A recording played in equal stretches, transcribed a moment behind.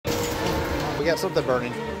We got something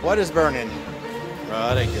burning. What is burning?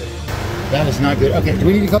 Oh, that ain't good. That is not good. Okay, do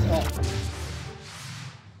we need to go?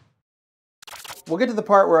 We'll get to the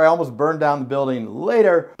part where I almost burned down the building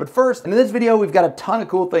later, but first, in this video, we've got a ton of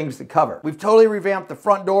cool things to cover. We've totally revamped the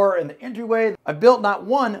front door and the entryway. I've built not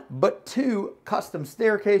one, but 2 custom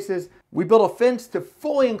staircases. We built a fence to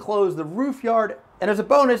fully enclose the roof yard, and as a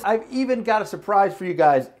bonus, I've even got a surprise for you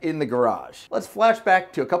guys in the garage. Let's flash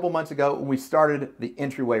back to a couple months ago when we started the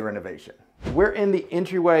entryway renovation. We're in the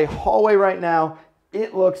entryway hallway right now.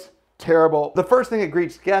 It looks terrible. The first thing that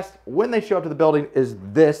greets guests when they show up to the building is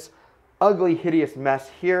this ugly, hideous mess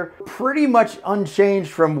here. Pretty much unchanged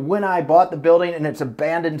from when I bought the building in its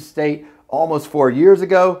abandoned state almost 4 years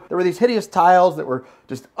ago. There were these hideous tiles that were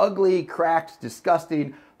just ugly, cracked,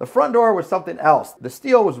 disgusting. The front door was something else. The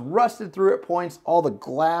steel was rusted through at points, all the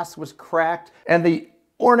glass was cracked, and the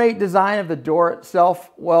ornate design of the door itself,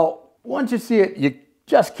 well, once you see it, you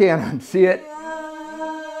just can't unsee it.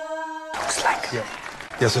 Looks like it.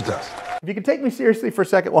 Yes, it does. If you could take me seriously for a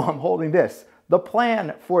second while I'm holding this, the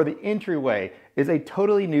plan for the entryway is a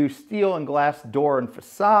totally new steel and glass door and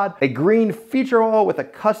facade, a green feature wall with a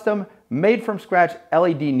custom made from scratch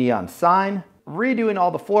LED neon sign, redoing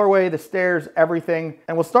all the floorway, the stairs, everything.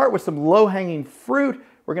 And we'll start with some low-hanging fruit.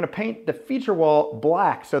 We're gonna paint the feature wall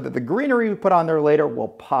black so that the greenery we put on there later will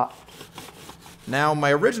pop. Now,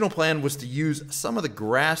 my original plan was to use some of the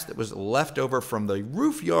grass that was left over from the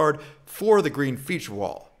roof yard for the green feature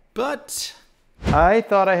wall, but I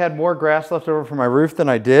thought I had more grass left over from my roof than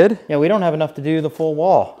I did. Yeah, we don't have enough to do the full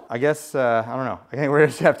wall. I guess, I don't know. I think we're gonna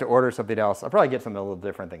just have to order something else. I'll probably get something a little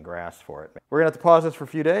different than grass for it. We're gonna have to pause this for a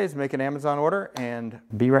few days, make an Amazon order, and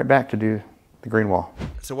be right back to do the green wall.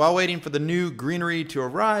 So while waiting for the new greenery to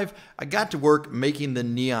arrive, I got to work making the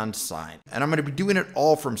neon sign. And I'm gonna be doing it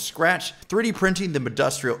all from scratch, 3D printing the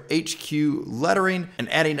Industrial HQ lettering and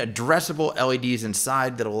adding addressable LEDs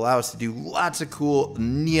inside that'll allow us to do lots of cool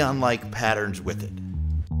neon-like patterns with it.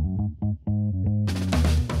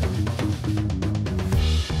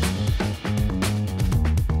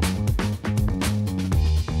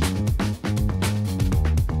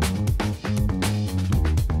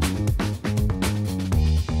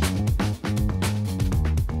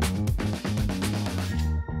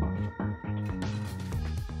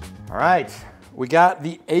 All right, we got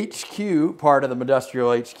the HQ part of the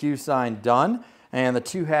Industrial HQ sign done, and the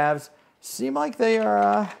 2 halves seem like they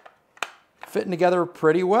are fitting together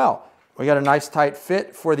pretty well. We got a nice tight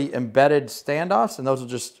fit for the embedded standoffs, and those will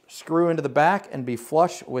just screw into the back and be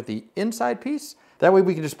flush with the inside piece. That way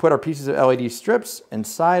we can just put our pieces of LED strips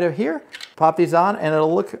inside of here, pop these on, and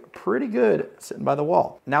it'll look pretty good sitting by the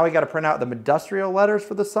wall. Now we got to print out the Industrial letters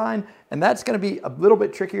for the sign, and that's going to be a little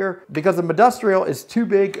bit trickier because the Industrial is too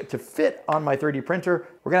big to fit on my 3D printer.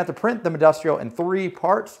 We're going to have to print the Industrial in 3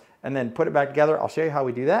 parts and then put it back together. I'll show you how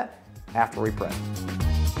we do that after we print.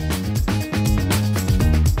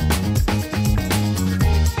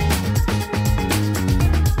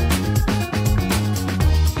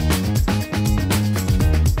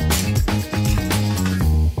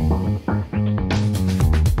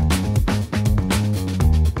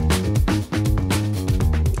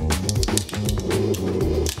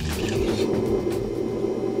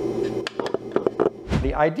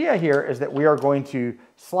 The idea here is that we are going to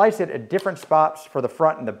slice it at different spots for the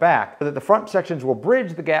front and the back, so that the front sections will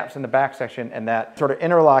bridge the gaps in the back section, and that sort of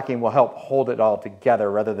interlocking will help hold it all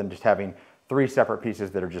together rather than just having 3 separate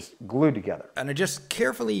pieces that are just glued together. And I just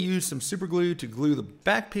carefully used some super glue to glue the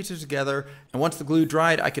back pieces together. And once the glue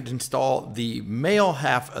dried, I could install the male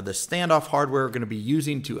half of the standoff hardware we're going to be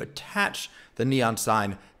using to attach the neon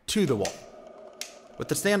sign to the wall. With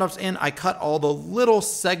the standoffs in, I cut all the little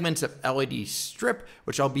segments of LED strip,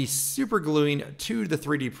 which I'll be super gluing to the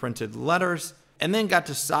 3D printed letters, and then got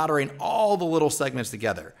to soldering all the little segments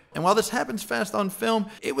together. And while this happens fast on film,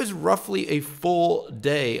 it was roughly a full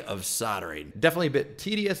day of soldering. Definitely a bit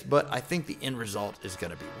tedious, but I think the end result is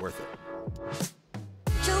gonna be worth it.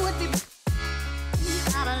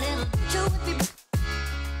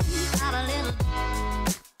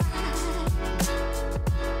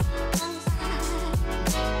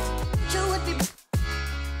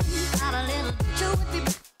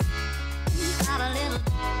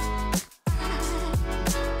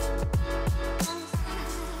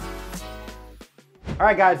 All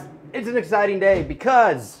right, guys, it's an exciting day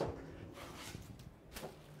because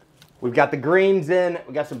we've got the greens in,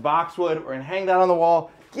 we got some boxwood, we're gonna hang that on the wall,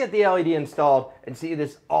 get the LED installed, and see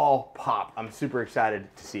this all pop. I'm super excited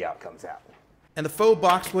to see how it comes out. And the faux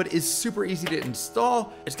boxwood is super easy to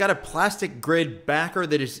install. It's got a plastic grid backer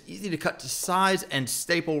that is easy to cut to size and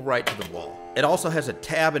staple right to the wall. It also has a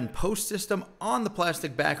tab and post system on the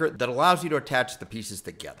plastic backer that allows you to attach the pieces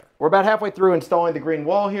together. We're about halfway through installing the green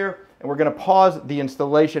wall here, and we're gonna pause the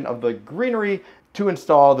installation of the greenery to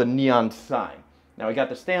install the neon sign. Now we got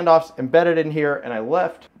the standoffs embedded in here, and I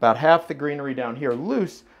left about half the greenery down here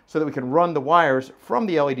loose so that we can run the wires from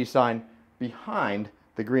the LED sign behind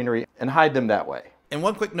the greenery and hide them that way. And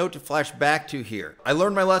one quick note to flash back to here. I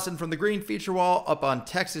learned my lesson from the green feature wall up on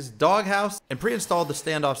Texas Doghouse and pre-installed the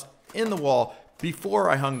standoffs in the wall before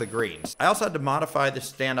I hung the greens. I also had to modify the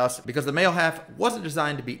standoffs because the male half wasn't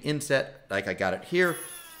designed to be inset like I got it here.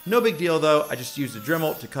 No big deal though, I just used a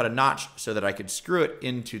Dremel to cut a notch so that I could screw it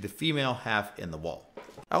into the female half in the wall.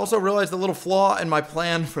 I also realized a little flaw in my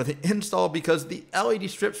plan for the install because the LED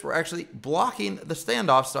strips were actually blocking the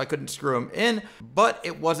standoffs so I couldn't screw them in, but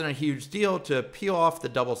it wasn't a huge deal to peel off the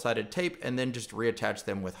double-sided tape and then just reattach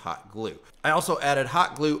them with hot glue. I also added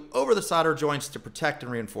hot glue over the solder joints to protect and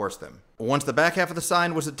reinforce them. Once the back half of the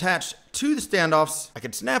sign was attached to the standoffs, I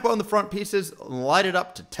could snap on the front pieces and light it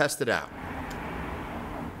up to test it out.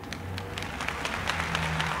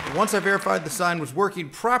 Once I verified the sign was working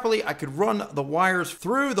properly, I could run the wires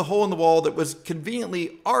through the hole in the wall that was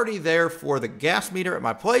conveniently already there for the gas meter at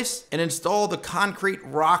my place and install the concrete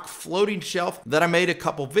rock floating shelf that I made a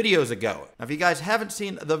couple videos ago. Now, if you guys haven't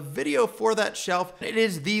seen the video for that shelf, it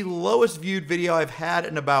is the lowest viewed video I've had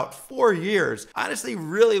in about 4 years. I honestly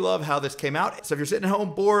really love how this came out. So if you're sitting at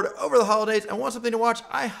home bored over the holidays and want something to watch,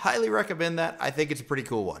 I highly recommend that. I think it's a pretty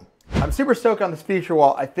cool one. I'm super stoked on this feature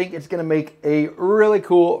wall. I think it's gonna make a really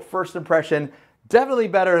cool first impression. Definitely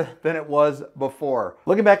better than it was before.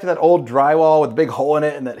 Looking back to that old drywall with the big hole in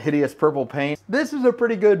it and that hideous purple paint, this is a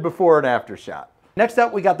pretty good before and after shot. Next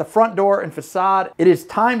up, we got the front door and facade. It is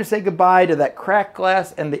time to say goodbye to that cracked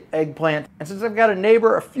glass and the eggplant. And since I've got a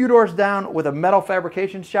neighbor a few doors down with a metal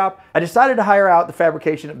fabrication shop, I decided to hire out the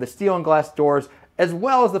fabrication of the steel and glass doors as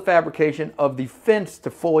well as the fabrication of the fence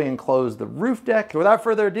to fully enclose the roof deck. So without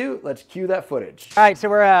further ado, let's cue that footage. All right, so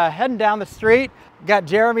we're heading down the street. Got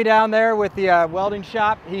Jeremy down there with the welding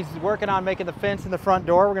shop. He's working on making the fence in the front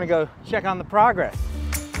door. We're gonna go check on the progress.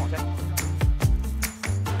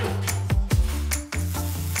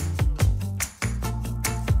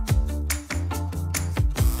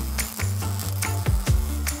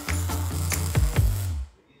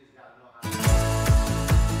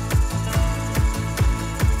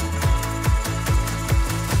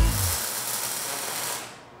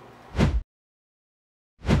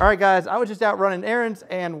 All right, guys, I was just out running errands,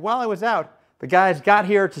 and while I was out, the guys got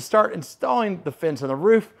here to start installing the fence on the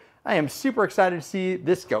roof. I am super excited to see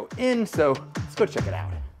this go in, so let's go check it out.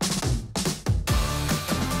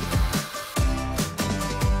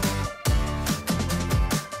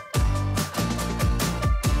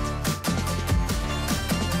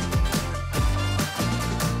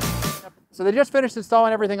 So they just finished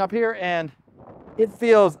installing everything up here, and it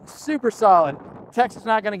feels super solid. Text is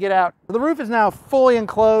not going to get out. The roof is now fully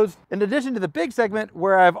enclosed. In addition to the big segment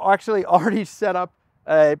where I've actually already set up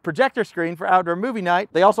a projector screen for outdoor movie night,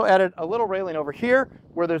 they also added a little railing over here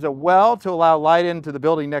where there's a well to allow light into the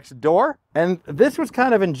building next door. And this was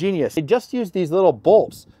kind of ingenious. They just used these little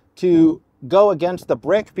bolts to go against the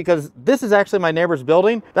brick because this is actually my neighbor's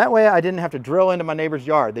building. That way I didn't have to drill into my neighbor's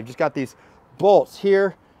yard. They've just got these bolts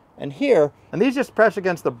here and here, and these just press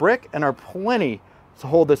against the brick and are plenty to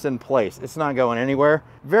hold this in place. It's not going anywhere.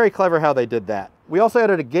 Very clever how they did that. We also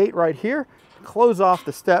added a gate right here to close off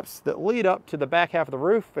the steps that lead up to the back half of the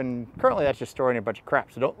roof, and currently that's just storing a bunch of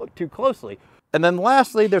crap, so don't look too closely. And then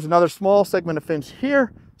lastly, there's another small segment of fence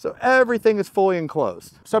here, so everything is fully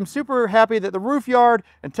enclosed. So I'm super happy that the roof yard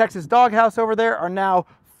and Texas Doghouse over there are now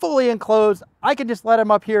fully enclosed. I can just let him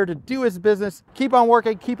up here to do his business, keep on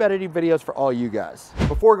working, keep editing videos for all you guys.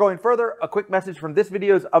 Before going further, a quick message from this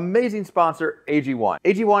video's amazing sponsor, AG1.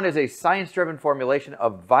 AG1 is a science-driven formulation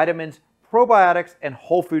of vitamins, probiotics, and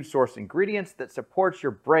whole food source ingredients that supports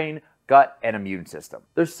your brain, gut, and immune system.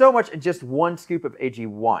 There's so much in just one scoop of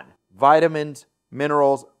AG1. Vitamins,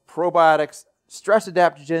 minerals, probiotics, stress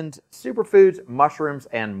adaptogens, superfoods, mushrooms,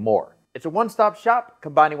 and more. It's a one-stop shop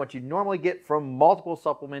combining what you normally get from multiple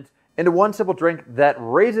supplements into one simple drink that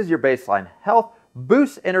raises your baseline health,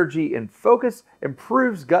 boosts energy and focus,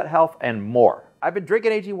 improves gut health, and more. I've been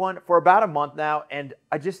drinking AG1 for about a month now, and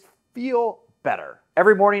I just feel better.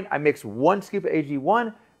 Every morning, I mix 1 scoop of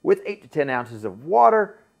AG1 with 8 to 10 ounces of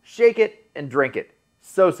water, shake it, and drink it.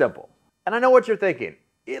 So simple. And I know what you're thinking.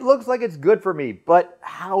 It looks like it's good for me, but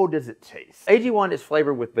how does it taste? AG1 is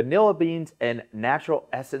flavored with vanilla beans and natural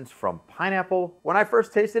essence from pineapple. When I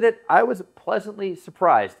first tasted it, I was pleasantly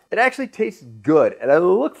surprised. It actually tastes good, and I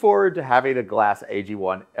look forward to having a glass of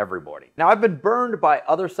AG1 every morning. Now, I've been burned by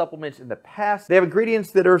other supplements in the past. They have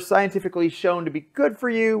ingredients that are scientifically shown to be good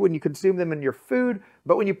for you when you consume them in your food,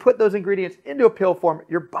 but when you put those ingredients into a pill form,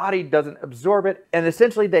 your body doesn't absorb it, and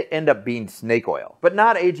essentially they end up being snake oil. But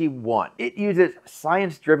not AG1. It uses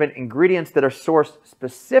science-driven ingredients that are sourced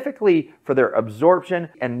specifically for their absorption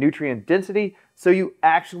and nutrient density, so you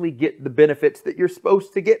actually get the benefits that you're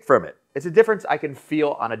supposed to get from it. It's a difference I can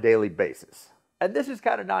feel on a daily basis. And this is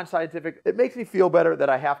kind of non-scientific. It makes me feel better that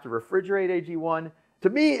I have to refrigerate AG1. To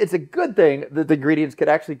me, it's a good thing that the ingredients could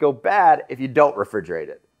actually go bad if you don't refrigerate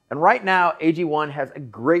it. And right now, AG1 has a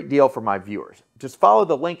great deal for my viewers. Just follow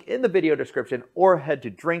the link in the video description or head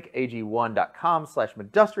to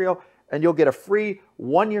drinkag1.com/Medustrial and you'll get a free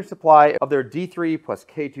 1-year supply of their D3 plus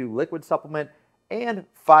K2 liquid supplement and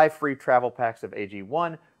 5 free travel packs of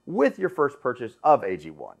AG1 with your first purchase of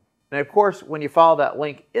AG1. And of course, when you follow that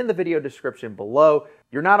link in the video description below,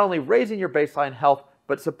 you're not only raising your baseline health,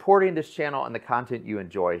 but supporting this channel and the content you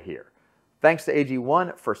enjoy here. Thanks to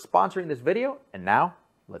AG1 for sponsoring this video, and now,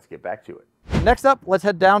 let's get back to it. Next up, let's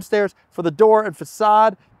head downstairs for the door and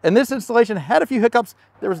facade. And this installation had a few hiccups.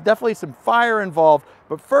 There was definitely some fire involved.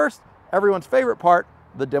 But first, everyone's favorite part,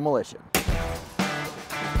 the demolition.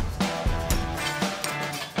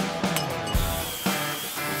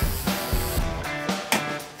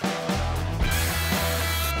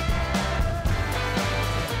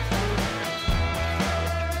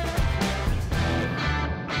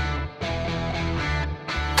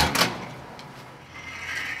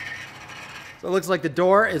 So it looks like the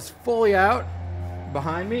door is fully out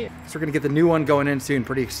behind me. So we're gonna get the new one going in soon.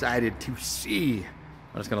 Pretty excited to see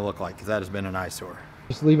what it's gonna look like, because that has been an eyesore.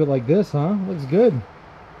 Just leave it like this, huh? Looks good.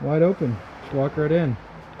 Wide open. Just walk right in.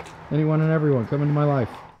 Anyone and everyone, come into my life.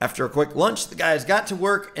 After a quick lunch, the guys got to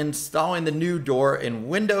work installing the new door and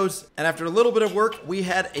windows. And after a little bit of work, we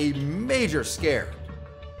had a major scare.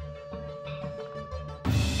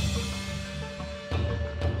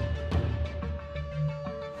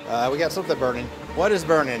 We got something burning. What is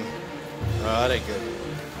burning? Oh, that ain't good.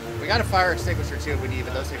 We got a fire extinguisher too if we need,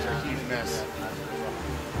 but those things are a huge mess.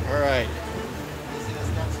 All right.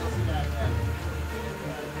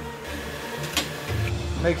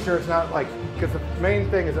 Make sure it's not like, because the main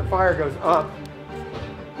thing is the fire goes up.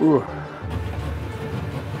 Ooh.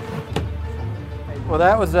 Well,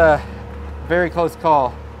 that was a very close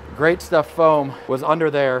call. Great Stuff foam was under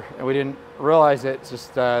there and we didn't realize it. It's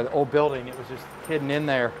just the old building. It was just hidden in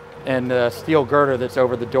there. And the steel girder that's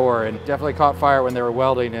over the door, and definitely caught fire when they were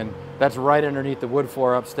welding, and that's right underneath the wood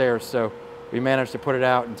floor upstairs. So we managed to put it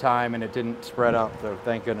out in time and it didn't spread up, so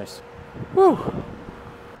thank goodness. Whew.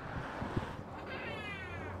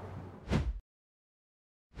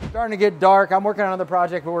 Starting to get dark. I'm working on another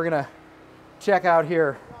project, but we're gonna check out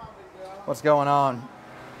here what's going on.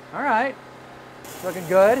 All right, looking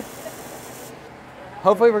good.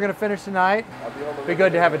 Hopefully we're gonna finish tonight. Be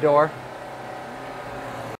good to have a door.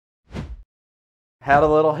 Had a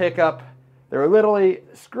little hiccup. They were literally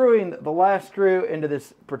screwing the last screw into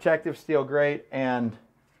this protective steel grate and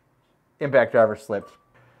impact driver slipped.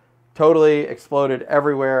 Totally exploded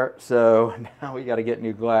everywhere, so now we gotta get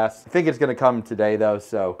new glass. I think it's gonna come today though,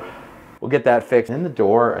 so we'll get that fixed. And the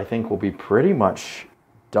door, I think, will be pretty much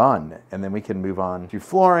done. And then we can move on to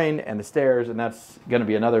flooring and the stairs, and that's gonna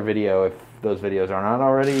be another video if those videos aren't on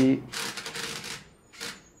already.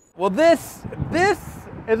 Well, this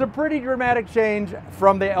is a pretty dramatic change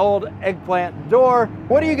from the old eggplant door.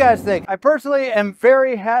 What do you guys think? I personally am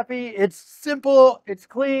very happy. It's simple, it's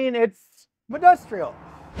clean, it's industrial.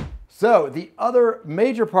 So the other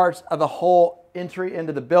major parts of the whole entry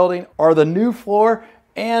into the building are the new floor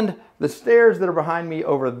and the stairs that are behind me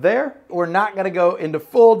over there. We're not gonna go into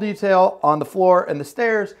full detail on the floor and the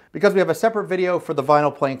stairs because we have a separate video for the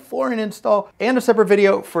vinyl plank flooring install and a separate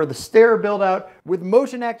video for the stair build out with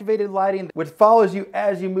motion activated lighting, which follows you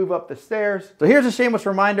as you move up the stairs. So here's a shameless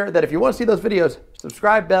reminder that if you wanna see those videos,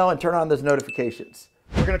 subscribe bell and turn on those notifications.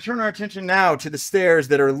 We're gonna turn our attention now to the stairs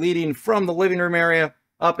that are leading from the living room area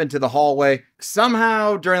up into the hallway.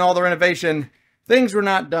 Somehow during all the renovation, things were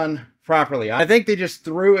not done properly. I think they just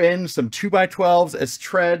threw in some 2x12s as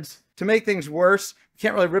treads to make things worse. You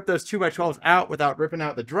can't really rip those 2x12s out without ripping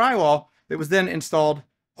out the drywall that was then installed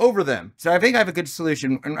over them. So I think I have a good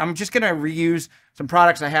solution, and I'm just gonna reuse some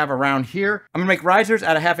products I have around here. I'm gonna make risers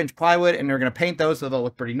out of 1/2-inch plywood, and we're gonna paint those so they'll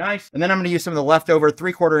look pretty nice. And then I'm gonna use some of the leftover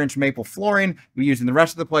 3/4-inch maple flooring we use in the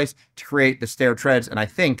rest of the place to create the stair treads, and I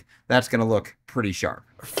think that's gonna look pretty sharp.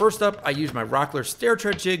 First up, I use my Rockler stair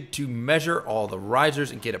tread jig to measure all the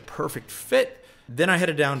risers and get a perfect fit. Then I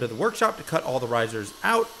headed down to the workshop to cut all the risers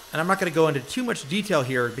out, and I'm not going to go into too much detail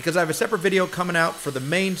here because I have a separate video coming out for the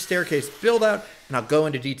main staircase build out, and I'll go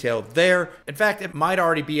into detail there. In fact, it might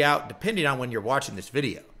already be out depending on when you're watching this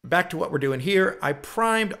video. Back to what we're doing here, I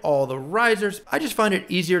primed all the risers. I just find it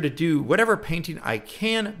easier to do whatever painting I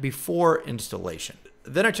can before installation.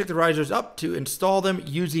 Then I took the risers up to install them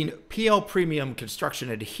using PL Premium construction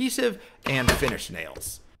adhesive and finish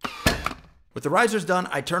nails. With the risers done,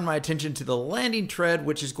 I turned my attention to the landing tread,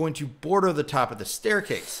 which is going to border the top of the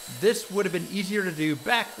staircase. This would have been easier to do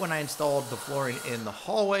back when I installed the flooring in the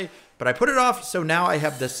hallway, but I put it off, so now I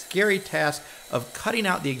have the scary task of cutting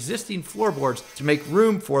out the existing floorboards to make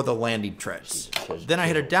room for the landing treads. Then I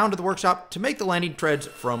headed down to the workshop to make the landing treads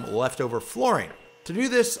from leftover flooring. To do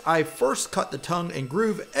this, I first cut the tongue and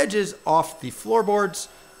groove edges off the floorboards.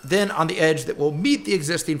 Then on the edge that will meet the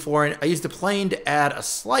existing flooring, I used a plane to add a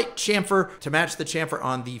slight chamfer to match the chamfer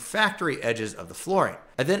on the factory edges of the flooring.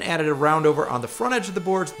 I then added a roundover on the front edge of the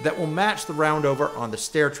boards that will match the roundover on the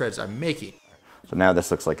stair treads I'm making. So now this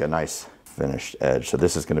looks like a nice finished edge. So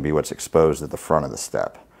this is going to be what's exposed at the front of the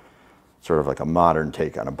step. Sort of like a modern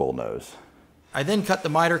take on a bullnose. I then cut the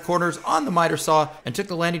miter corners on the miter saw and took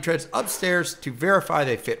the landing treads upstairs to verify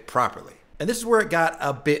they fit properly. And this is where it got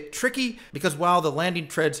a bit tricky because while the landing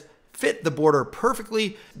treads fit the border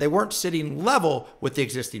perfectly, they weren't sitting level with the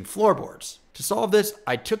existing floorboards. To solve this,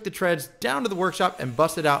 I took the treads down to the workshop and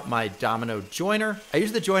busted out my domino joiner. I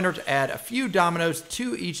used the joiner to add a few dominoes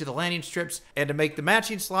to each of the landing strips and to make the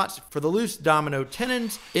matching slots for the loose domino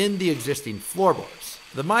tenons in the existing floorboards.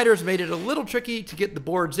 The miters made it a little tricky to get the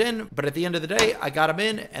boards in, but at the end of the day, I got them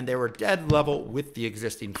in and they were dead level with the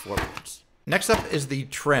existing floorboards. Next up is the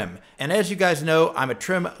trim. And as you guys know, I'm a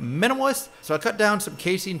trim minimalist, so I cut down some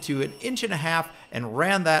casing to 1.5 inches and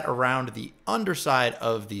ran that around the underside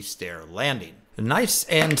of the stair landing. Nice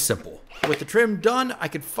and simple. With the trim done, I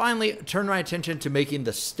could finally turn my attention to making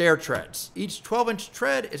the stair treads. Each 12-inch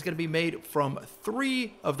tread is going to be made from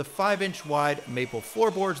 3 of the 5-inch wide maple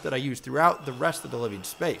floorboards that I use throughout the rest of the living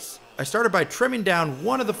space. I started by trimming down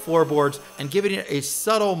one of the floorboards and giving it a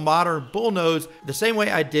subtle modern bullnose the same way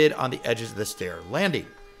I did on the edges of the stair landing.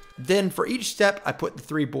 Then for each step, I put the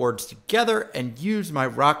 3 boards together and used my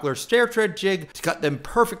Rockler stair tread jig to cut them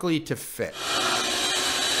perfectly to fit.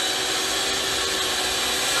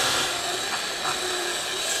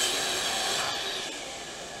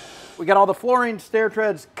 We got all the flooring stair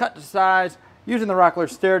treads cut to size using the Rockler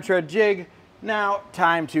stair tread jig. Now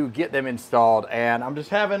time to get them installed, and I'm just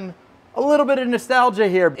having a little bit of nostalgia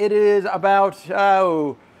here. It is about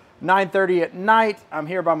 9:30 at night. I'm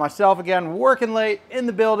here by myself again, working late in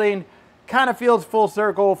the building. Kind of feels full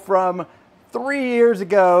circle from 3 years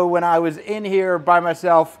ago when I was in here by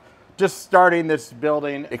myself just starting this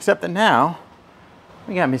building. Except that now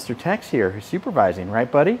we got Mr. Tex here who's supervising,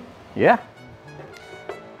 right buddy? Yeah.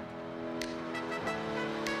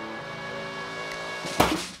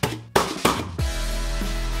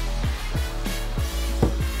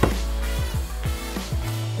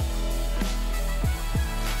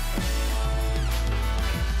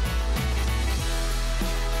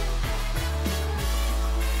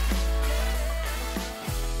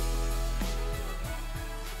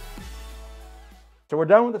 So we're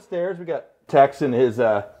done with the stairs. We got Tex and his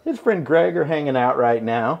friend Greg are hanging out right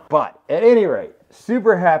now. But at any rate,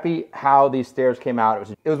 super happy how these stairs came out.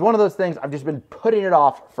 It was one of those things I've just been putting it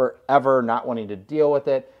off forever, not wanting to deal with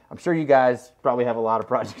it. I'm sure you guys probably have a lot of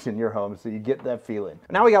projects in your home, so you get that feeling.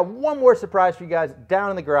 Now we got one more surprise for you guys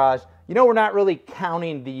down in the garage. You know, we're not really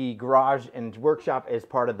counting the garage and workshop as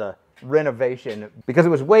part of the renovation because it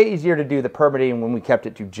was way easier to do the permitting when we kept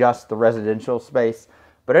it to just the residential space.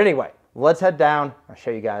 But anyway, let's head down. I'll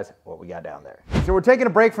show you guys what we got down there. So we're taking a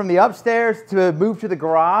break from the upstairs to move to the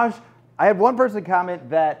garage. I had one person comment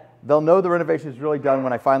that they'll know the renovation is really done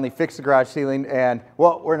when I finally fix the garage ceiling, and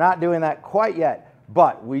well, we're not doing that quite yet,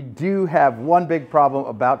 but we do have one big problem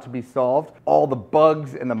about to be solved. All the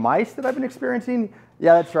bugs and the mice that I've been experiencing.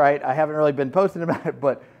 Yeah, that's right. I haven't really been posting about it,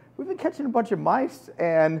 but we've been catching a bunch of mice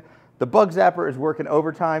and the bug zapper is working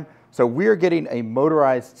overtime. So we're getting a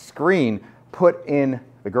motorized screen put in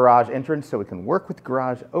the garage entrance so we can work with the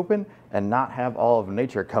garage open and not have all of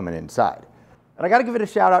nature coming inside. And I gotta give it a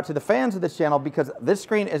shout out to the fans of this channel because this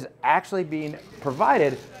screen is actually being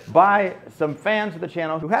provided by some fans of the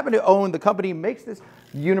channel who happen to own the company who makes this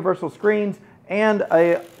Universal Screens and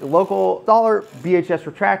a local installer, BHS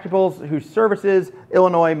Retractables, who services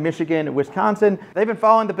Illinois, Michigan, Wisconsin. They've been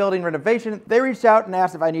following the building renovation. They reached out and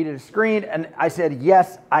asked if I needed a screen, and I said,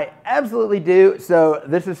 yes, I absolutely do. So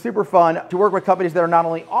this is super fun to work with companies that are not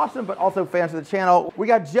only awesome, but also fans of the channel. We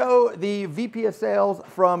got Joe, the VP of Sales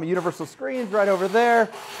from Universal Screens right over there.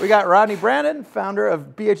 We got Rodney Brandon, founder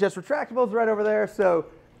of BHS Retractables right over there. So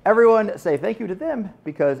everyone say thank you to them,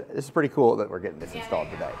 because it's pretty cool that we're getting this installed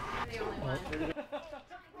today.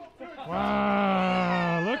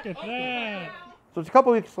 Wow, look at that. So it's a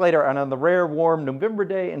couple weeks later, and on the rare warm November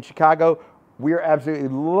day in Chicago, we are absolutely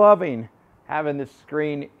loving having this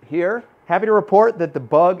screen here. Happy to report that the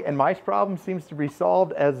bug and mice problem seems to be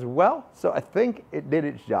solved as well. So I think it did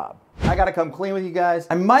its job. I gotta come clean with you guys.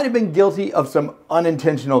 I might have been guilty of some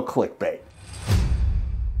unintentional clickbait.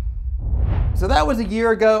 So that was a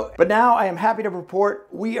year ago, but now I am happy to report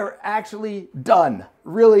we are actually done.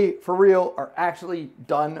 Really, for real, are actually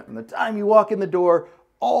done from the time you walk in the door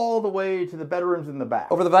all the way to the bedrooms in the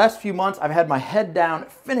back. Over the last few months, I've had my head down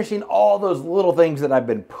finishing all those little things that I've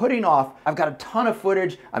been putting off. I've got a ton of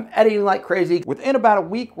footage. I'm editing like crazy. Within about a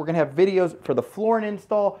week, we're gonna have videos for the flooring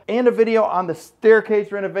install and a video on the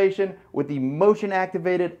staircase renovation with the motion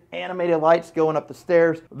activated animated lights going up the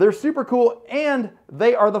stairs. They're super cool, and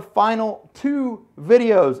they are the final 2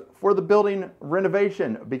 videos for the building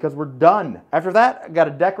renovation, because we're done. After that, I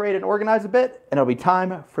gotta decorate and organize a bit, and it'll be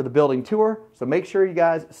time for the building tour. So make sure you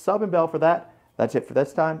guys sub and bell for that. That's it for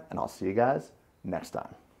this time, and I'll see you guys next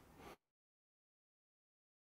time.